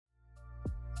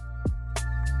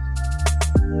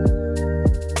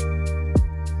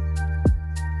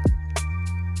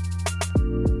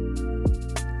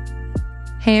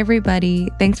Hey everybody,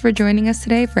 thanks for joining us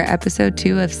today for episode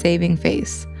 2 of Saving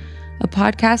Face, a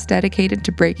podcast dedicated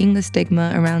to breaking the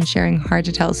stigma around sharing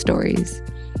hard-to-tell stories.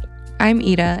 I'm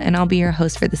Ida, and I'll be your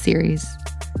host for the series.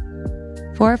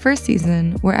 For our first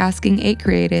season, we're asking 8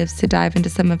 creatives to dive into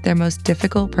some of their most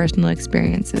difficult personal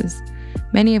experiences,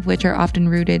 many of which are often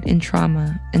rooted in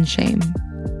trauma and shame.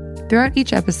 Throughout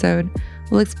each episode,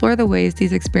 we'll explore the ways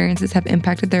these experiences have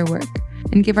impacted their work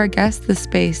and give our guests the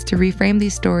space to reframe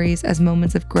these stories as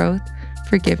moments of growth,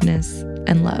 forgiveness,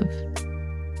 and love.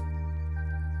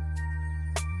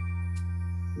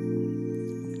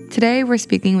 Today, we're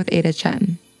speaking with Ada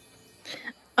Chen.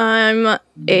 I'm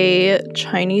a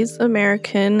Chinese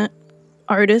American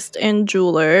artist and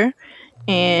jeweler,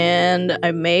 and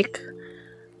I make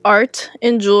art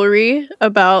and jewelry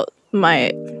about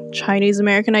my Chinese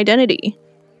American identity,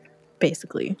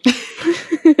 basically.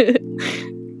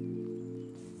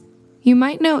 You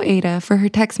might know Ada for her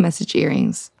text message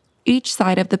earrings. Each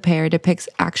side of the pair depicts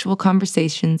actual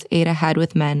conversations Ada had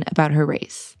with men about her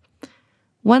race.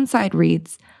 One side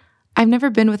reads, "I've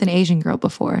never been with an Asian girl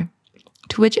before,"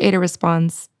 to which Ada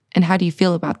responds, "And how do you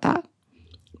feel about that?"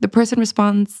 The person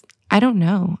responds, "I don't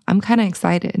know, I'm kind of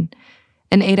excited."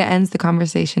 And Ada ends the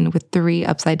conversation with 3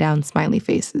 upside-down smiley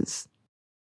faces.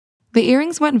 The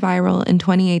earrings went viral in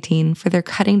 2018 for their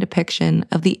cutting depiction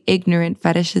of the ignorant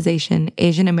fetishization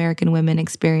Asian American women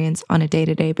experience on a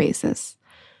day-to-day basis.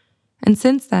 And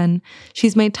since then,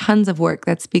 she's made tons of work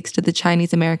that speaks to the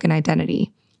Chinese American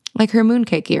identity, like her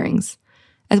mooncake earrings,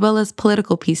 as well as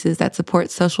political pieces that support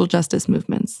social justice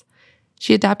movements.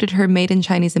 She adapted her Made in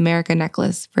Chinese America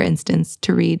necklace, for instance,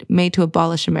 to read "Made to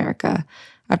Abolish America,"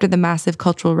 after the massive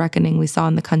cultural reckoning we saw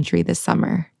in the country this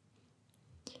summer.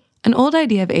 An old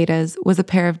idea of Ada's was a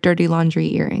pair of dirty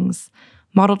laundry earrings,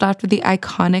 modeled after the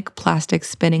iconic plastic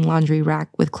spinning laundry rack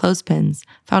with clothespins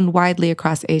found widely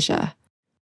across Asia.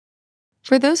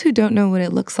 For those who don't know what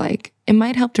it looks like, it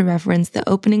might help to reference the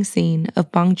opening scene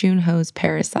of Bong Joon-ho's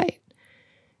Parasite.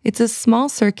 It's a small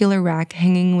circular rack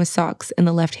hanging with socks in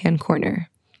the left-hand corner.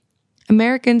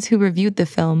 Americans who reviewed the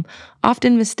film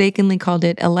often mistakenly called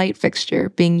it a light fixture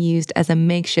being used as a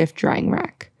makeshift drying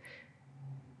rack.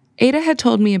 Ada had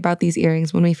told me about these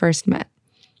earrings when we first met,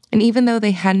 and even though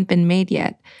they hadn't been made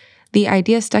yet, the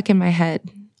idea stuck in my head,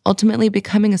 ultimately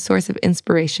becoming a source of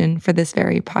inspiration for this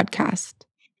very podcast.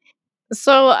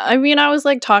 So, I was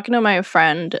talking to my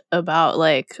friend about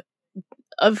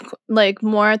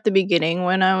more at the beginning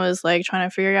when I was trying to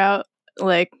figure out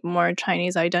more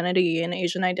Chinese identity and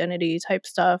Asian identity type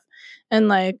stuff,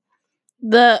 and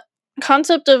the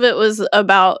concept of it was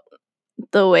about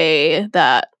the way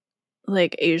that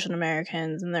Asian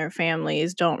Americans and their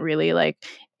families don't really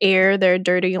air their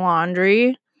dirty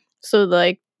laundry. So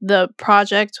the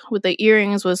project with the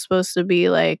earrings was supposed to be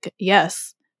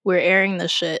yes, we're airing the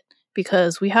shit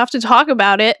because we have to talk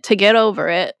about it to get over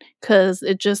it, because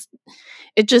it just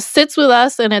sits with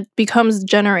us and it becomes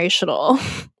generational.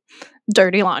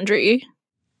 Dirty laundry.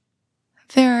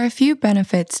 There are a few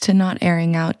benefits to not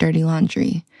airing out dirty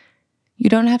laundry. You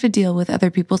don't have to deal with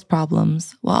other people's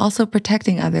problems while also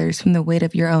protecting others from the weight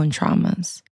of your own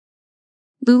traumas.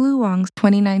 Lulu Wang's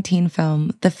 2019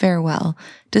 film, The Farewell,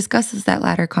 discusses that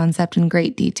latter concept in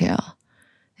great detail.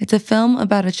 It's a film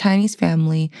about a Chinese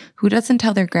family who doesn't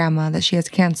tell their grandma that she has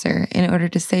cancer in order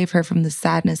to save her from the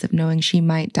sadness of knowing she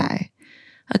might die.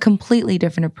 A completely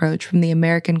different approach from the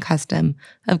American custom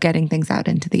of getting things out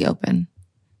into the open.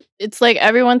 It's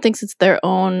everyone thinks it's their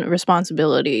own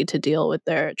responsibility to deal with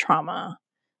their trauma.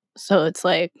 So it's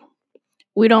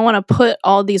we don't want to put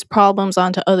all these problems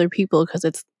onto other people because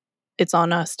it's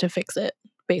on us to fix it,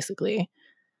 basically.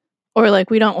 Or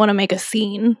we don't want to make a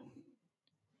scene.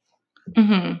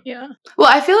 Mm-hmm. Yeah. Well,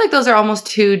 I feel like those are almost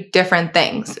 2 different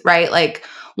things, right?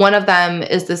 One of them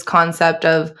is this concept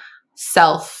of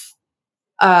self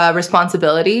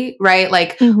responsibility, right?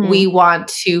 We want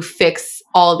to fix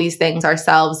all these things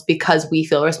ourselves because we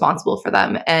feel responsible for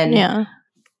them. And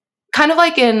kind of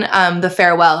like in The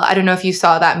Farewell, I don't know if you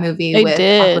saw that movie with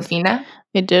Awkwafina.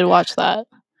 I did watch that.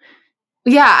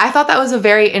 Yeah, I thought that was a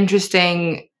very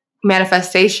interesting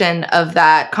manifestation of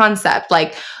that concept.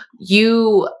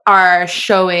 You are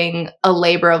showing a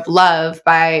labor of love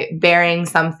by bearing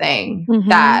something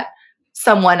that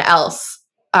someone else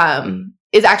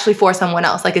is actually for someone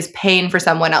else, is paying for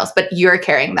someone else, but you're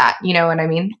carrying that. You know what I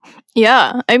mean?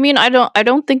 Yeah. I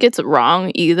don't think it's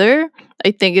wrong either.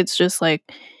 I think it's just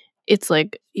it's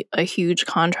a huge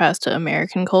contrast to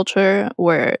American culture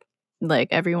where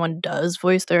everyone does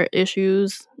voice their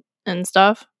issues and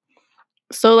stuff.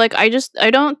 So I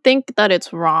don't think that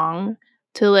it's wrong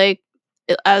to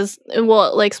as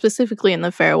well, like specifically in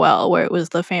the farewell, where it was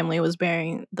the family was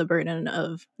bearing the burden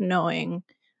of knowing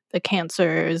the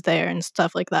cancer is there and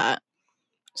stuff like that.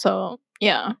 So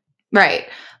yeah. Right.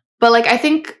 But like I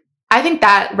think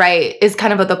that, right, is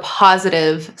kind of the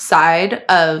positive side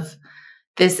of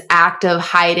this act of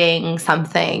hiding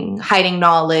something, hiding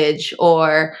knowledge,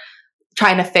 or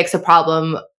trying to fix a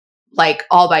problem like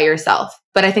all by yourself.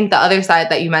 But I think the other side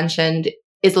that you mentioned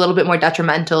is a little bit more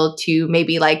detrimental to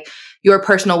maybe like your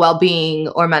personal well-being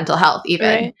or mental health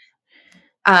even.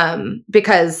 Right.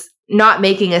 Because not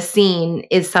making a scene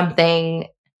is something,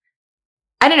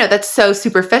 I don't know, that's so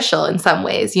superficial in some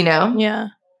ways, you know? Yeah.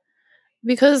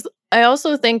 Because I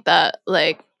also think that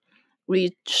like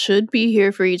we should be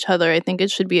here for each other. I think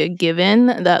it should be a given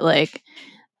that like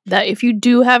that if you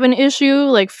do have an issue,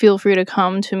 like feel free to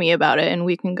come to me about it and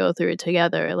we can go through it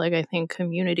together. Like I think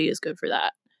community is good for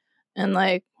that. And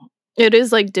like it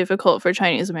is like difficult for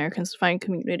Chinese Americans to find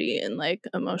community and like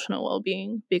emotional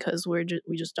well-being because we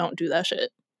just don't do that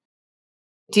shit.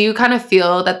 Do you kind of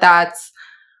feel that that's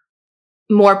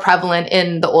more prevalent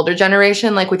in the older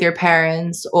generation, like with your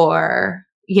parents or,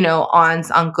 you know, aunts,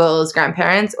 uncles,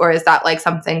 grandparents? Or is that like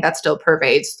something that still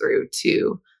pervades through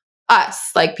to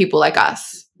us, like people like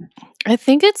us? I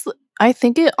think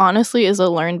it honestly is a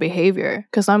learned behavior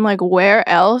because I'm like, where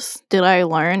else did I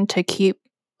learn to keep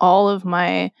all of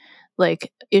my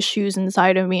like issues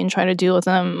inside of me and try to deal with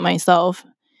them myself?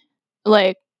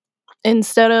 Like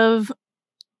instead of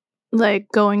like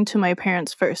going to my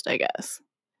parents first, I guess.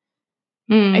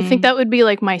 I think that would be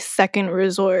like my second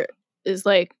resort is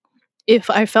like if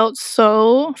I felt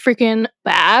so freaking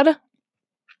bad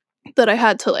that I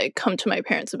had to like come to my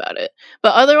parents about it.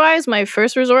 But otherwise, my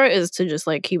first resort is to just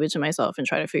like keep it to myself and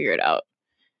try to figure it out.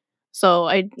 So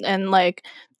I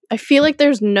feel like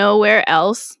there's nowhere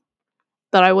else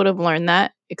that I would have learned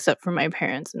that except from my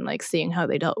parents and like seeing how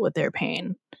they dealt with their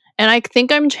pain. And I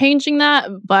think I'm changing that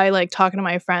by like talking to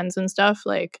my friends and stuff.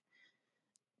 Like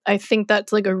I think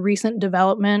that's like a recent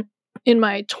development in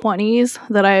my 20s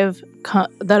that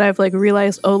I've like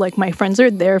realized, oh, like my friends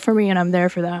are there for me and I'm there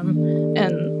for them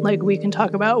and like we can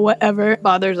talk about whatever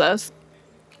bothers us.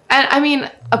 And I mean,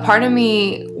 a part of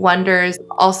me wonders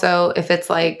also if it's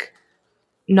like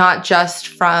not just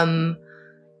from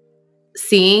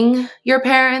seeing your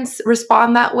parents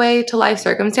respond that way to life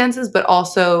circumstances, but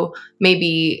also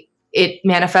maybe it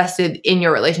manifested in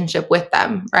your relationship with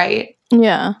them, right?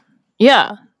 Yeah.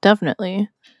 Yeah, definitely.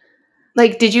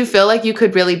 Like, did you feel like you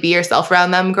could really be yourself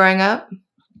around them growing up?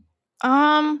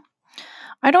 Um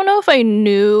I don't know if I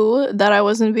knew that I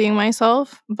wasn't being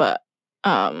myself, but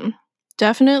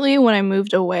definitely when I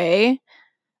moved away,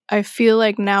 I feel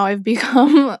like now I've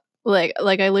become like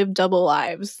I live double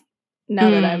lives now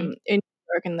that I'm Mm, in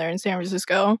New York and they're in San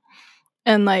Francisco.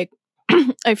 And like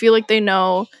I feel like they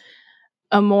know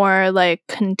a more like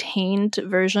contained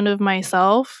version of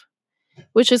myself,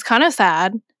 which is kind of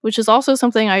sad, which is also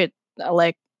something I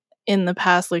like in the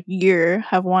past like year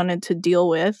have wanted to deal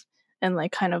with and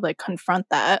like kind of like confront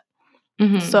that.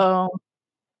 hmm. So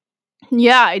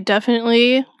yeah, I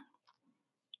definitely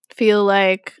feel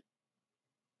like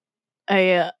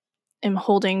I am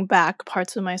holding back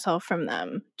parts of myself from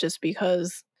them just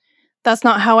because that's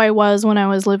not how I was when I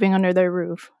was living under their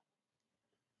roof.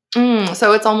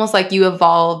 So it's almost like you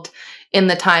evolved in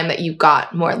the time that you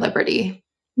got more liberty.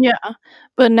 Yeah.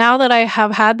 But now that I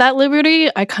have had that liberty,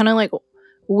 I kind of like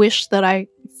wish that I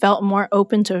felt more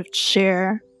open to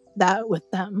share that with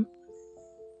them.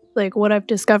 Like what I've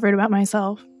discovered about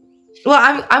myself.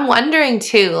 Well, I'm wondering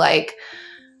too, like,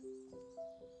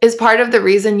 is part of the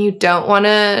reason you don't want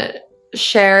to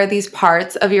share these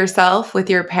parts of yourself with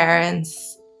your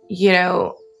parents, you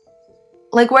know,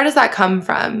 like where does that come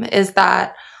from? Is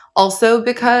that also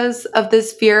because of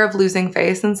this fear of losing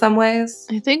face in some ways?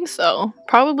 I think so.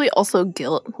 Probably also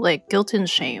guilt, like guilt and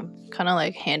shame, kind of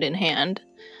like hand in hand.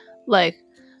 Like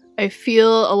I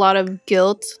feel a lot of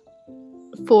guilt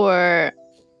for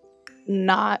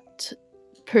not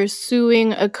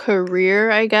pursuing a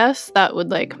career, I guess, that would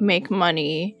like make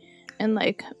money and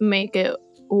like make it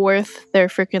worth their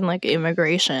freaking like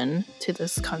immigration to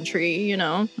this country, you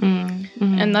know? And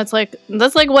Mm-hmm. that's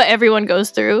like what everyone goes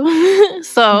through.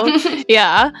 So,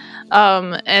 yeah.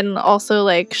 And also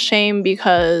like shame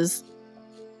because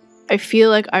I feel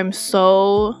like I'm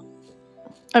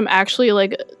actually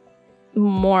like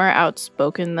more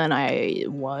outspoken than I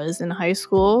was in high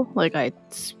school. Like I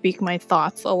speak my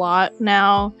thoughts a lot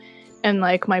now and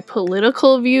like my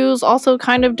political views also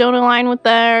kind of don't align with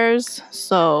theirs.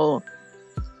 So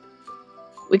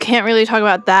we can't really talk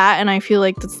about that and I feel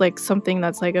like that's like something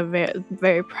that's like a very,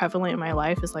 very prevalent in my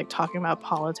life is like talking about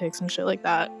politics and shit like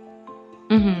that.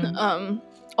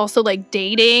 Also, like,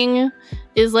 dating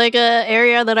is like a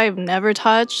area that I've never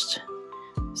touched.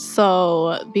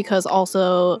 So, because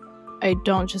also I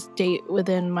don't just date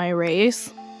within my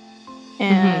race,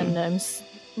 and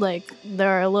like,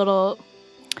 they're a little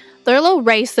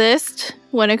racist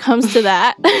when it comes to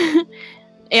that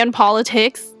and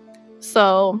politics.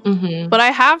 So, but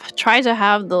I have tried to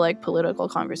have the like political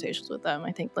conversations with them.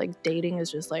 I think like dating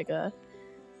is just like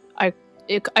I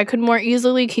could more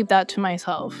easily keep that to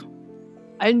myself.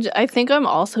 I think I'm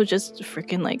also just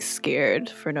freaking like scared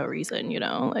for no reason, you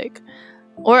know, like,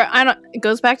 or I don't. It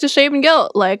goes back to shame and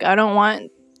guilt. Like, I don't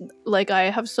want, like, I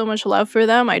have so much love for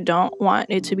them. I don't want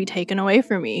it to be taken away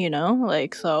from me, you know,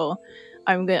 like, so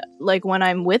I'm gonna, like, when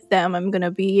I'm with them, I'm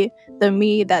gonna be the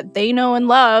me that they know and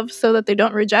love, so that they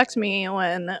don't reject me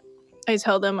when I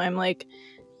tell them I'm like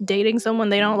dating someone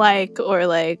they don't like, or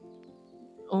like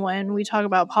when we talk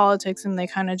about politics and they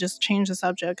kind of just change the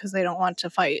subject because they don't want to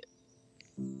fight.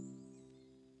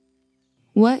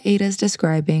 What Ada's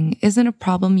describing isn't a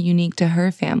problem unique to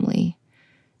her family.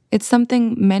 It's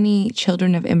something many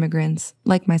children of immigrants,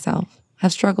 like myself,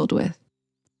 have struggled with.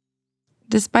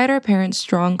 Despite our parents'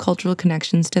 strong cultural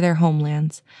connections to their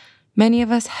homelands, many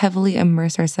of us heavily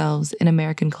immerse ourselves in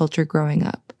American culture growing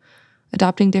up,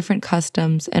 adopting different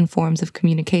customs and forms of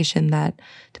communication that,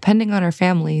 depending on our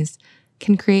families,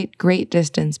 can create great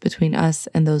distance between us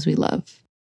and those we love.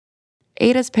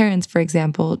 Ada's parents, for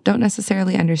example, don't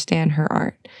necessarily understand her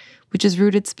art, which is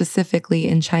rooted specifically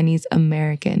in Chinese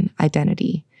American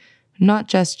identity, not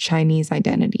just Chinese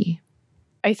identity.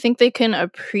 I think they can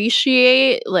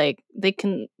appreciate, like, they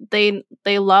can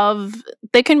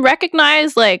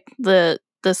recognize like the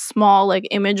small like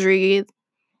imagery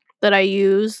that I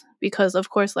use, because of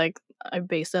course like I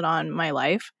base it on my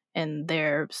life and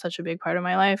they're such a big part of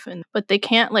my life, and but they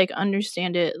can't like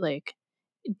understand it like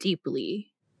deeply.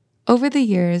 Over the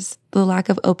years, the lack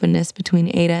of openness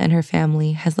between Ada and her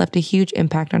family has left a huge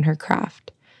impact on her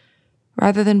craft.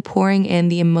 Rather than pouring in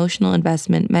the emotional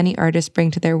investment many artists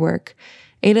bring to their work,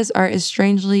 Ada's art is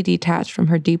strangely detached from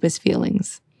her deepest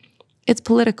feelings. It's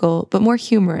political, but more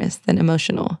humorous than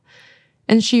emotional.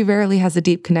 And she rarely has a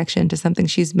deep connection to something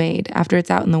she's made after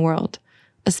it's out in the world,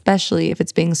 especially if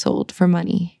it's being sold for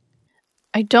money.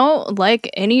 I don't like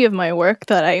any of my work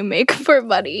that I make for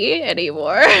money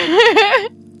anymore.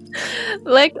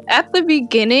 Like, at the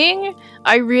beginning,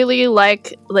 I really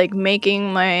like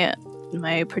making my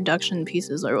production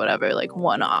pieces or whatever, like,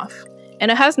 one-off. And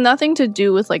it has nothing to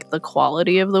do with like the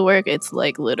quality of the work. It's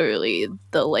like literally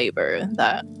the labor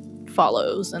that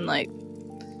follows and like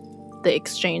the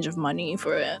exchange of money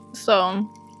for it. So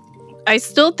I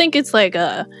still think it's like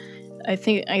I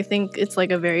think it's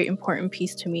like a very important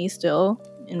piece to me still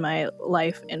in my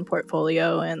life and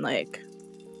portfolio, and like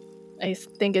I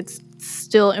think it's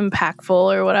still impactful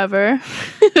or whatever.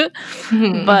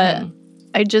 But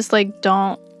I just like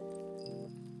don't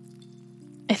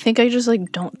I think I just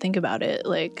like don't think about it.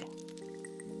 Like,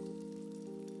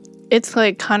 it's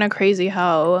like kind of crazy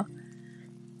how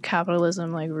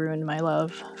capitalism like ruined my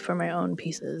love for my own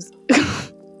pieces.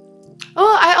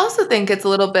 Well, I also think it's a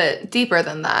little bit deeper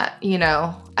than that, you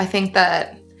know. I think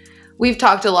that we've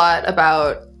talked a lot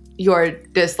about your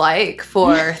dislike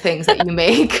for things that you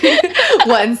make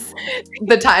once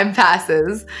the time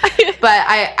passes. But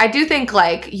I do think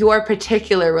like your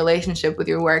particular relationship with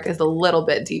your work is a little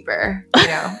bit deeper, you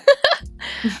know.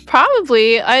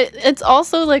 Probably. It's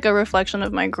also like a reflection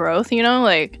of my growth, you know?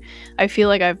 Like, I feel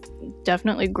like I've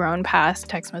definitely grown past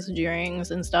text message earrings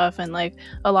and stuff, and like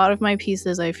a lot of my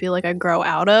pieces I feel like I grow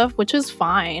out of, which is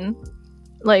fine.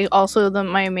 Like, also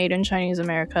my made in Chinese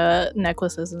America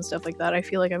necklaces and stuff like that, I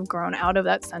feel like I've grown out of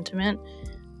that sentiment.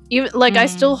 Even like I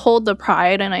still hold the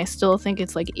pride, and I still think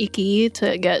it's like icky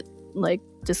to get like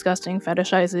disgusting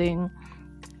fetishizing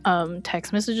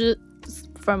text messages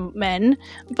from men,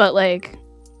 but like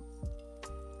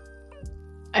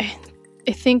I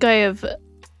think I have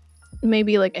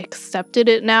maybe like accepted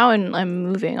it now, and I'm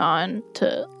moving on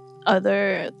to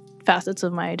other facets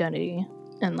of my identity.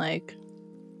 And like,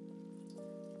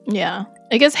 yeah,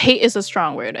 I guess hate is a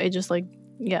strong word. I just like,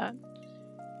 yeah,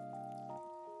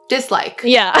 dislike.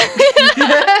 Yeah.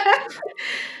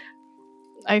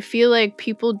 I feel like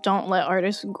people don't let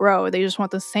artists grow. They just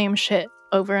want the same shit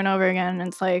over and over again. And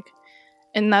it's like,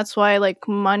 and that's why like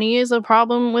money is a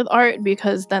problem with art,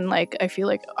 because then like I feel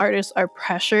like artists are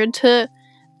pressured to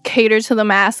cater to the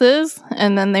masses,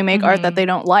 and then they make art that they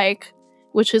don't like,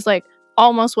 which is like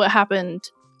almost what happened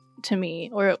to me,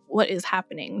 or what is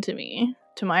happening to me,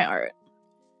 to my art.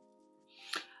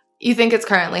 You think it's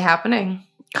currently happening?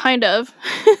 Kind of.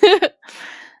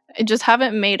 I just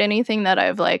haven't made anything that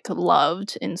I've like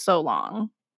loved in so long.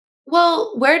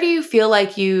 Well, where do you feel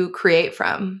like you create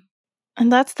from?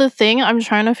 And that's the thing. I'm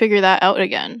trying to figure that out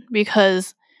again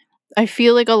because I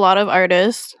feel like a lot of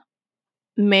artists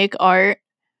make art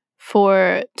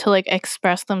to like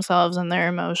express themselves and their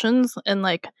emotions, and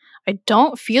like I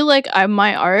don't feel like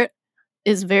my art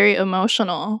is very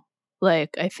emotional. Like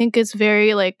I think it's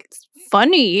very like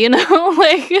funny,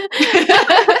 like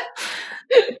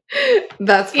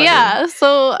That's funny. yeah,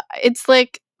 so it's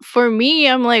like for me,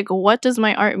 I'm like, what does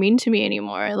my art mean to me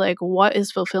anymore? Like, what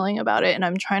is fulfilling about it? And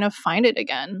I'm trying to find it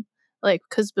again. Like,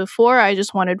 because before I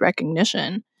just wanted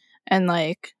recognition. And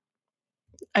like,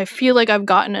 I feel like I've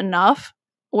gotten enough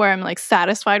where I'm like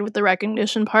satisfied with the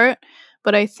recognition part.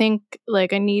 But I think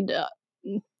like I need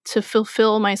to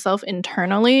fulfill myself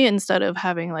internally instead of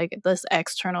having like this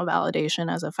external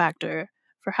validation as a factor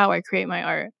for how I create my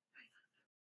art.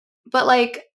 But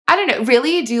like, I don't know,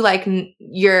 really do like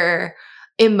your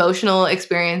emotional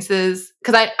experiences,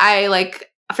 because I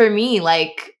like, for me,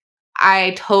 like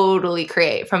I totally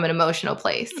create from an emotional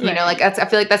place, you know, like Right. I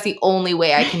feel like that's the only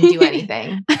way I can do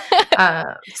anything.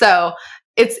 So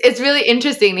it's really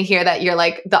interesting to hear that you're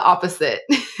like the opposite.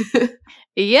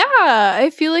 Yeah, I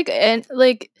feel like and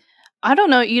like I don't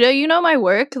know, you know my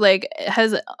work, like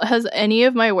has any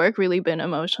of my work really been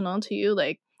emotional to you?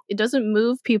 Like it doesn't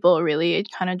move people really.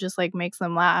 It kind of just like makes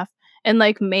them laugh. And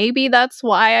like maybe that's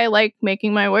why I like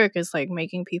making my work is like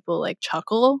making people like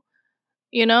chuckle,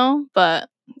 you know? But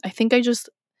I think I just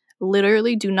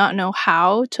literally do not know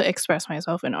how to express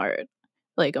myself in art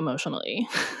like emotionally.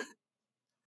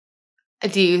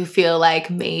 Do you feel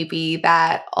like maybe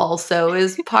that also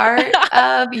is part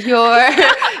of your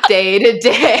day to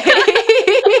day?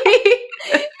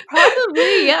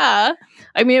 Probably, yeah.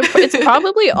 I mean, it's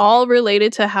probably all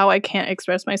related to how I can't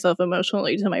express myself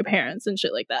emotionally to my parents and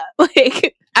shit like that.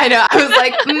 Like, I know. I was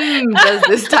like, does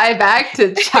this tie back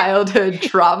to childhood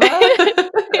trauma?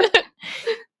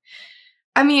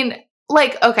 I mean,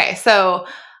 like, okay, so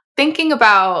thinking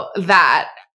about that,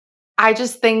 I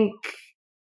just think,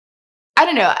 I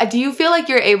don't know. Do you feel like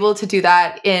you're able to do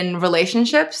that in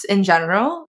relationships in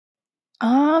general?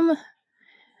 um,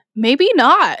 maybe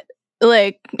not.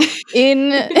 Like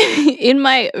in in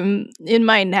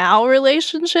my now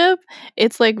relationship,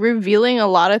 it's like revealing a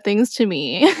lot of things to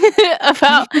me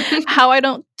about how I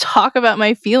don't talk about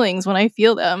my feelings when I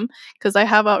feel them because I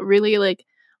have a really like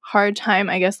hard time,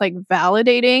 I guess, like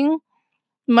validating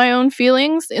my own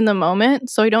feelings in the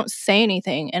moment, so I don't say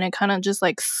anything, and it kind of just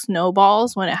like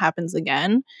snowballs when it happens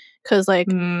again. Cause like,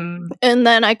 Mm, and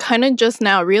then I kind of just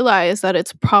now realize that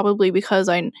it's probably because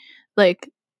I like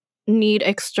need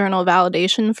external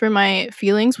validation for my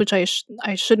feelings, which I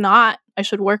should not. I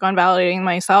should work on validating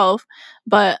myself.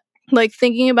 But like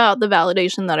thinking about the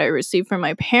validation that I received from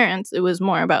my parents, it was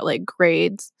more about like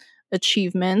grades,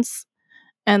 achievements,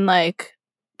 and like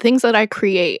things that I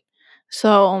create.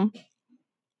 So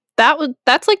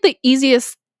that's like the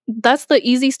easiest that's the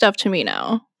easy stuff to me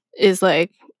now is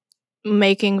like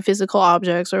making physical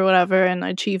objects or whatever and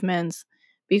achievements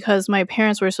because my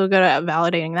parents were so good at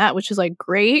validating that, which is like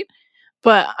great,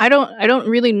 but I don't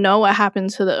really know what happened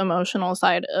to the emotional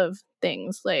side of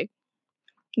things. Like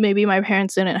maybe my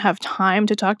parents didn't have time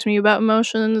to talk to me about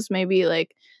emotions, maybe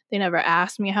like they never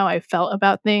asked me how I felt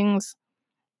about things.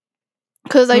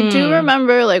 Cause I do mm.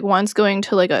 remember, like, once going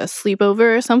to, like, a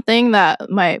sleepover or something that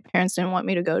my parents didn't want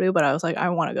me to go to, but I was like, "I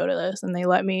wanna go to this," and they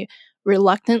let me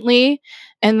reluctantly,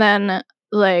 and then,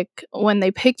 like, when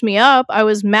they picked me up, I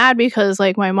was mad because,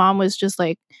 like, my mom was just,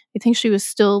 like I think she was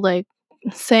still, like,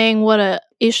 saying what a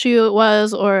issue it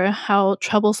was or how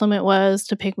troublesome it was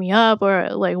to pick me up or,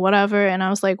 like, whatever, and I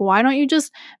was like, "Why don't you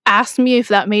just ask me if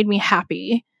that made me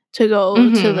happy to go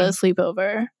to the Mhm.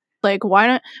 sleepover?" Like,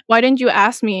 why didn't you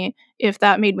ask me if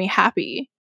that made me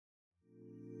happy?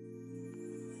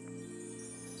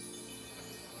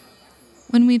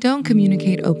 When we don't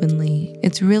communicate openly,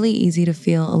 it's really easy to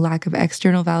feel a lack of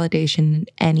external validation in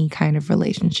any kind of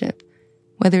relationship,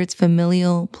 whether it's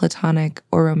familial, platonic,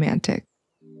 or romantic.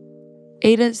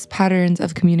 Ada's patterns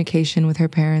of communication with her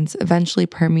parents eventually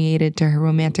permeated to her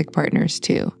romantic partners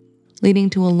too,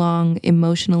 leading to a long,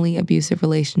 emotionally abusive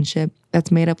relationship that's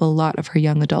made up a lot of her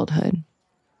young adulthood.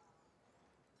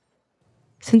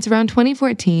 Since around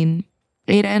 2014,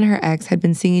 Ada and her ex had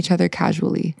been seeing each other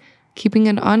casually, keeping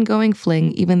an ongoing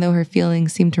fling even though her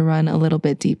feelings seemed to run a little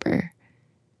bit deeper.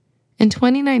 In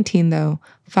 2019, though,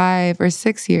 5 or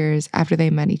 6 years after they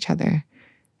met each other,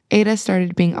 Ada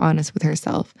started being honest with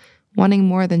herself, wanting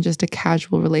more than just a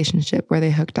casual relationship where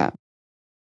they hooked up.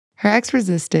 Her ex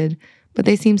resisted, but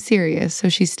they seemed serious, so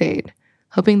she stayed,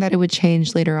 hoping that it would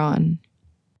change later on.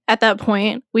 at that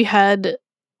point, we had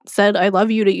said I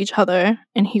love you to each other,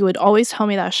 and he would always tell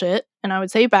me that shit, and I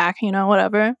would say back,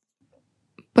 whatever.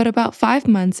 But about 5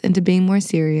 months into being more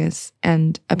serious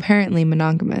and apparently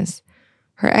monogamous,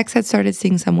 her ex had started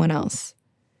seeing someone else.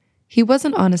 He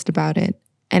wasn't honest about it,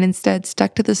 and instead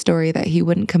stuck to the story that he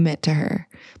wouldn't commit to her,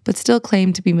 but still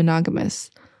claimed to be monogamous,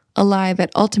 a lie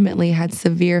that ultimately had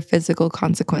severe physical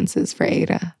consequences for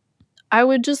Ada. I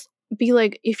would just be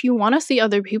like, if you want to see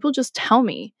other people, just tell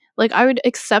me. Like, I would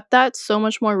accept that so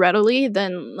much more readily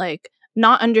than, like,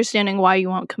 not understanding why you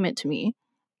won't commit to me.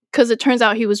 Because it turns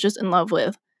out he was just in love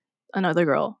with another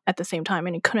girl at the same time,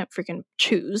 and he couldn't freaking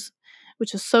choose,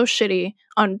 which is so shitty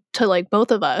to, like,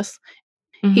 both of us.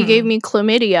 Mm-hmm. He gave me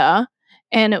chlamydia,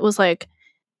 and it was, like,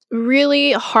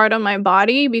 really hard on my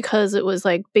body because it was,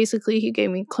 like, basically he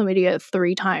gave me chlamydia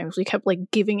 3 times. We kept,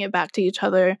 like, giving it back to each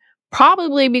other.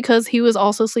 Probably because he was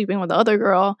also sleeping with the other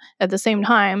girl at the same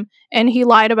time, and he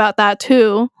lied about that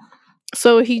too.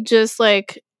 So he just,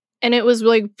 like, and it was,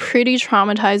 like, pretty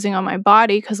traumatizing on my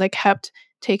body because I kept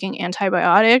taking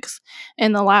antibiotics.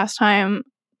 And the last,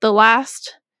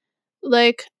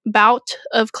 like, bout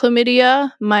of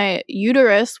chlamydia, my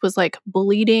uterus was, like,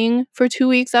 bleeding for 2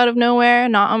 weeks out of nowhere,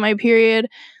 not on my period.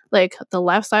 Like, the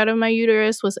left side of my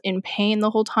uterus was in pain the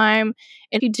whole time,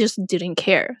 and he just didn't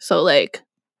care. So, like,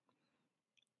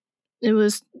 it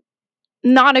was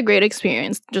not a great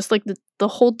experience. Just, like, the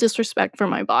whole disrespect for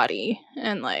my body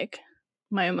and, like,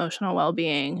 my emotional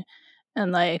well-being.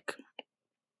 And, like,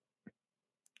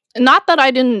 not that I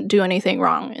didn't do anything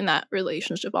wrong in that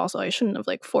relationship also. I shouldn't have,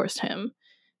 like, forced him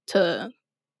to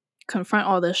confront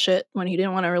all this shit when he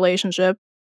didn't want a relationship.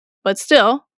 But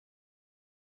still.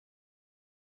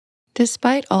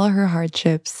 Despite all her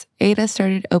hardships, Ada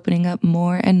started opening up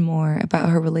more and more about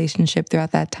her relationship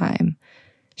throughout that time,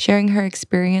 sharing her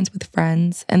experience with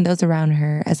friends and those around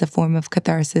her as a form of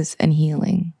catharsis and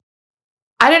healing.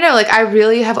 I don't know, like, I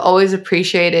really have always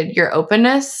appreciated your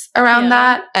openness around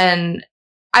that. And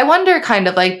I wonder, kind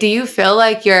of, like, do you feel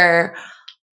like your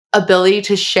ability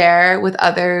to share with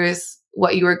others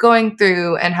what you were going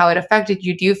through and how it affected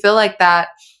you, do you feel like that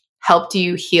helped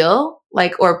you heal,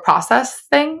 like, or process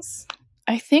things?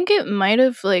 I think it might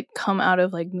have, like, come out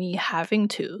of, like, me having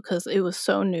to, because it was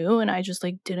so new and I just,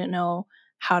 like, didn't know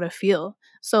how to feel.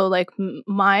 So, like,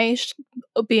 my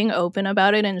being open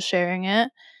about it and sharing it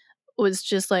was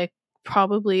just, like,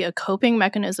 probably a coping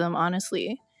mechanism,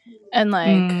 honestly. And,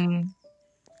 like,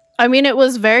 I mean, it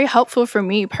was very helpful for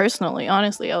me personally,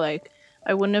 honestly. I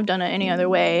wouldn't have done it any other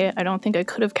way. I don't think I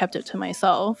could have kept it to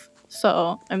myself.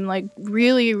 So I'm, like,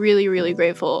 really, really, really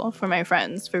grateful for my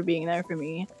friends for being there for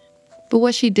me. But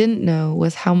what she didn't know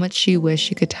was how much she wished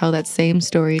she could tell that same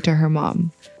story to her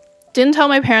mom. Didn't tell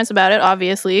my parents about it,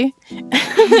 obviously.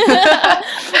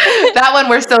 That one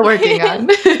we're still working on.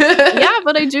 Yeah,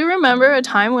 but I do remember a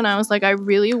time when I was like, I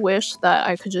really wish that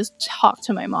I could just talk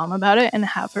to my mom about it and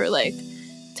have her, like,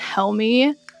 tell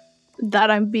me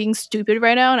that I'm being stupid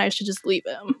right now and I should just leave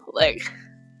him. Like,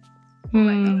 oh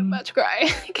my God, I'm about to cry.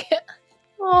 I can't.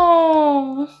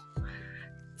 Oh,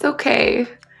 it's okay.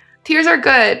 Tears are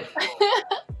good.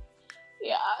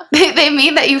 Yeah. They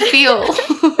mean that you feel.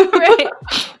 Right.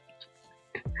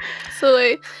 So,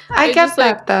 like, I get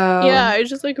that, though. Yeah, I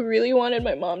just, like, really wanted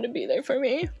my mom to be there for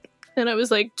me. And I was,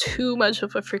 like, too much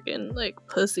of a freaking, like,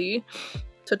 pussy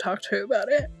to talk to her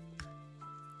about it.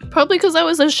 Probably because I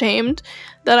was ashamed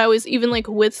that I was even, like,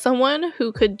 with someone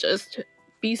who could just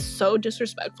be so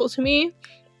disrespectful to me.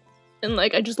 And,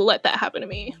 like, I just let that happen to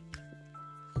me.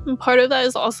 And part of that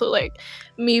is also, like,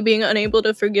 me being unable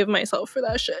to forgive myself for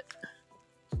that shit.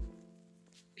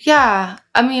 Yeah,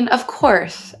 I mean, of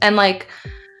course. And, like,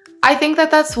 I think that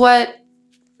that's what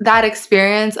that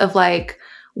experience of, like,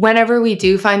 whenever we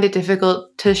do find it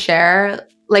difficult to share,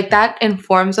 like, that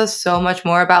informs us so much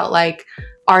more about, like,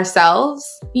 ourselves,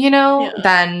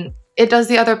 than it does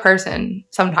the other person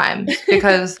sometimes.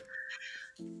 Because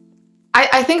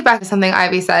I think back to something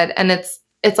Ivy said, and it's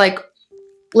like,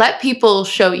 let people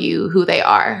show you who they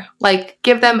are. Like,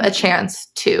 give them a chance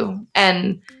to.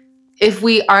 And if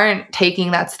we aren't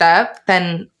taking that step,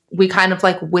 then we kind of,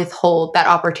 like, withhold that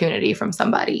opportunity from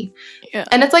somebody. Yeah.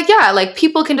 And it's like, yeah, like,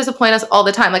 people can disappoint us all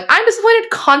the time. Like, I'm disappointed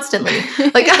constantly.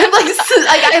 Like, I'm like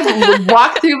I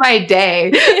walk through my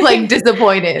day, like,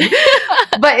 disappointed.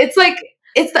 But it's like,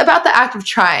 it's about the act of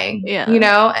trying,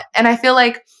 And I feel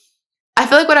like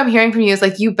what I'm hearing from you is,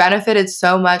 like, you benefited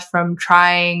so much from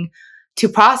trying to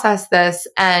process this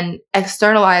and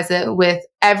externalize it with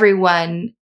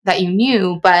everyone that you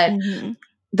knew, but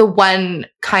the one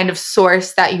kind of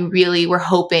source that you really were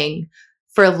hoping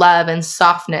for love and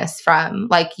softness from,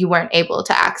 like, you weren't able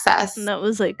to access. And that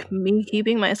was like me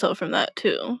keeping myself from that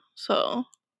too. So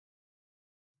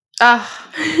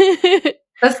The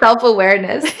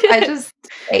self-awareness.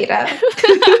 Ada.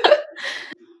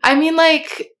 I mean,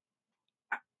 like,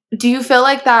 do you feel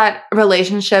like that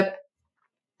relationship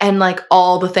and like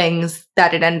all the things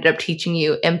that it ended up teaching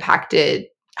you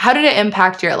how did it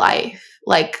impact your life?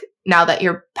 Like, now that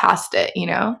you're past it, you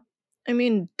know? I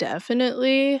mean,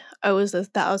 definitely, I was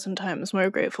 1,000 times more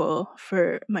grateful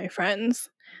for my friends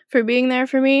for being there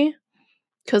for me.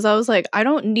 Because I was like, I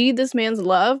don't need this man's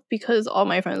love because all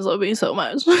my friends love me so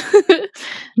much.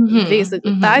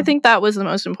 Basically, I think that was the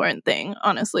most important thing,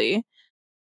 honestly.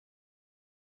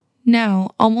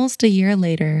 Now, almost a year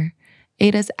later,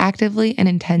 Ada's actively and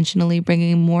intentionally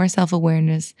bringing more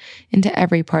self-awareness into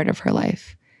every part of her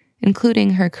life,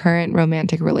 including her current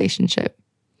romantic relationship.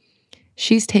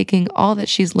 She's taking all that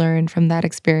she's learned from that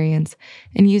experience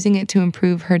and using it to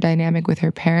improve her dynamic with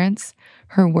her parents,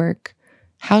 her work,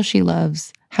 how she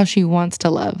loves, how she wants to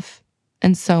love,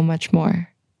 and so much more.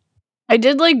 I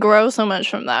did like grow so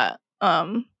much from that.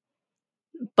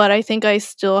 But I think I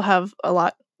still have a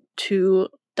lot to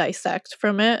dissect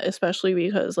from it, especially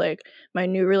because like my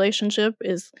new relationship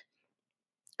is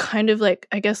kind of like,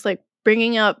 I guess, like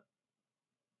bringing up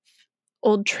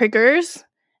old triggers,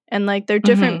 and like they're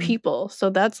different people, so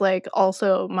that's like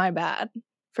also my bad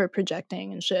for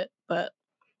projecting and shit. But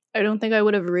I don't think I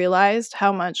would have realized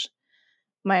how much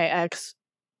my ex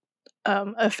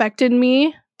affected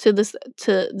me to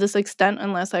this extent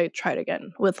unless I tried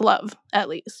again with love, at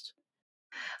least.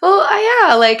 Well,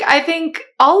 yeah, like, I think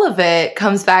all of it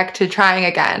comes back to trying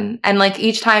again. And like,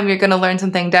 each time you're going to learn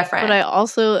something different.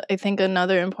 But I think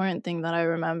another important thing that I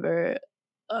remember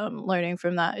learning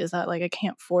from that is that like I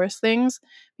can't force things,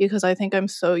 because I think I'm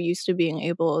so used to being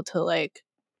able to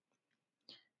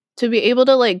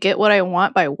get what I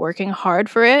want by working hard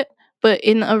for it. But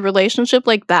in a relationship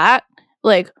like that,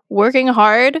 like working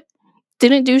hard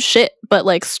didn't do shit but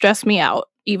like stress me out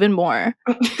even more.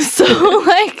 So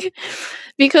like,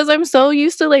 because I'm so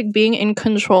used to like being in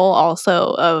control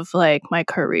also of like my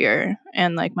career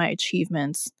and like my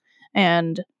achievements,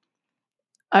 and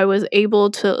I was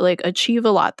able to like achieve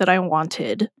a lot that I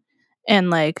wanted. And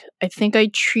like I think I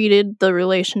treated the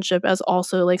relationship as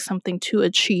also like something to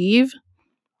achieve,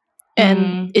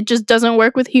 and it just doesn't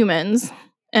work with humans.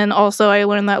 And also I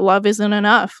learned that love isn't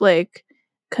enough. Like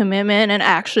commitment and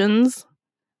actions,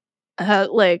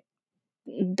 like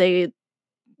they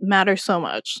matter so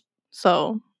much.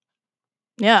 So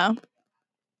yeah.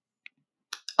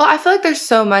 Well, I feel like there's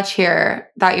so much here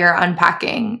that you're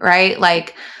unpacking, right?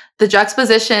 Like, the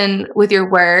juxtaposition with your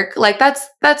work, like, that's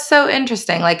so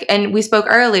interesting. Like, and we spoke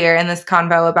earlier in this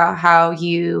convo about how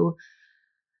you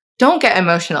don't get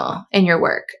emotional in your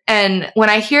work. And when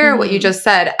I hear what you just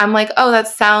said, I'm like, oh, that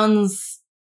sounds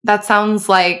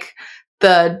like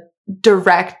the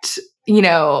direct,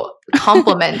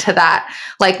 compliment to that.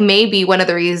 Like, maybe one of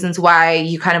the reasons why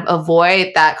you kind of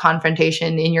avoid that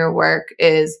confrontation in your work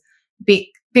is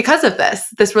because of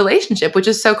this relationship, which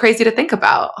is so crazy to think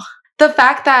about. The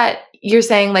fact that you're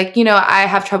saying, like, I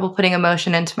have trouble putting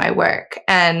emotion into my work.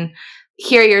 And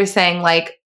here you're saying,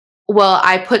 like, well,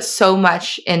 I put so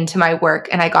much into my work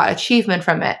and I got achievement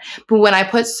from it. But when I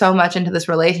put so much into this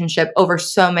relationship over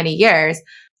so many years,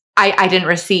 I didn't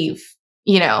receive,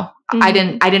 I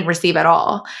didn't receive at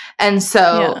all. And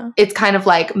so it's kind of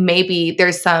like maybe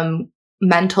there's some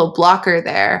mental blocker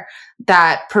there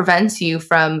that prevents you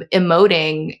from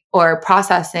emoting or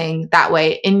processing that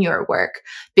way in your work,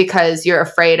 because you're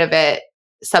afraid of it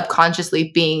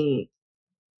subconsciously being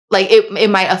like, it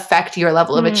might affect your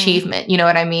level of achievement. You know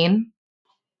what I mean?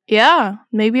 Yeah,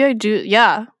 maybe I do.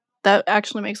 Yeah, that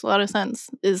actually makes a lot of sense.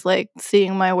 Is like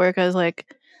seeing my work as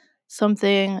like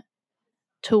something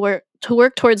to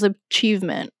work towards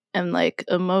achievement, and like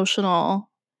emotional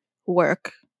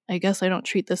work, I guess I don't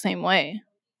treat the same way.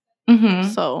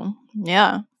 So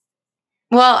yeah.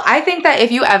 Well, I think that if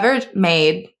you ever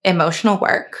made emotional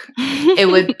work, it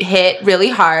would hit really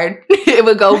hard. It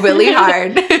would go really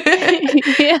hard.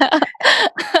 Yeah.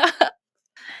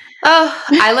 Oh,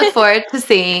 I look forward to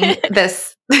seeing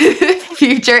this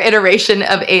future iteration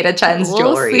of Ada Chen's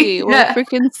jewelry. We'll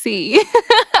freaking see.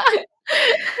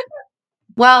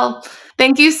 Well,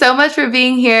 thank you so much for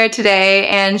being here today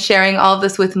and sharing all of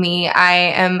this with me. I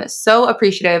am so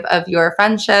appreciative of your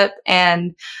friendship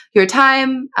and your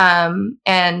time,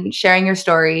 and sharing your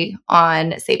story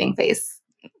on Saving Face.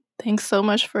 Thanks so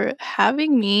much for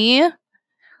having me.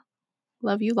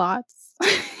 Love you lots.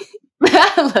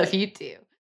 I love you too.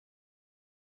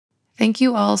 Thank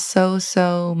you all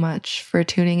so much for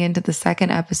tuning into the second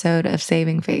episode of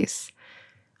Saving Face.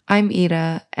 I'm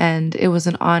Ida, and it was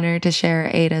an honor to share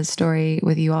Ada's story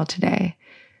with you all today.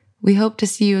 We hope to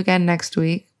see you again next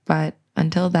week, but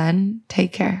until then,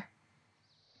 take care.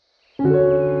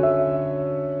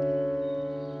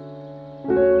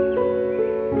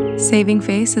 Saving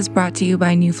Face is brought to you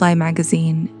by New Fly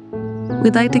Magazine.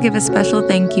 We'd like to give a special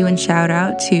thank you and shout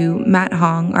out to Matt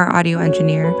Hong, our audio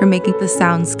engineer, for making the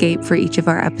soundscape for each of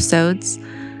our episodes.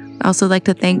 I'd also like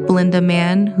to thank Belinda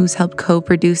Mann, who's helped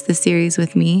co-produce the series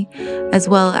with me, as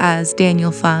well as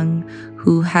Daniel Fung,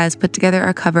 who has put together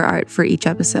our cover art for each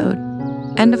episode.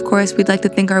 And of course, we'd like to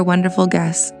thank our wonderful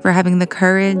guests for having the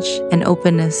courage and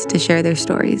openness to share their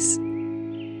stories.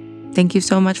 Thank you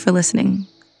so much for listening.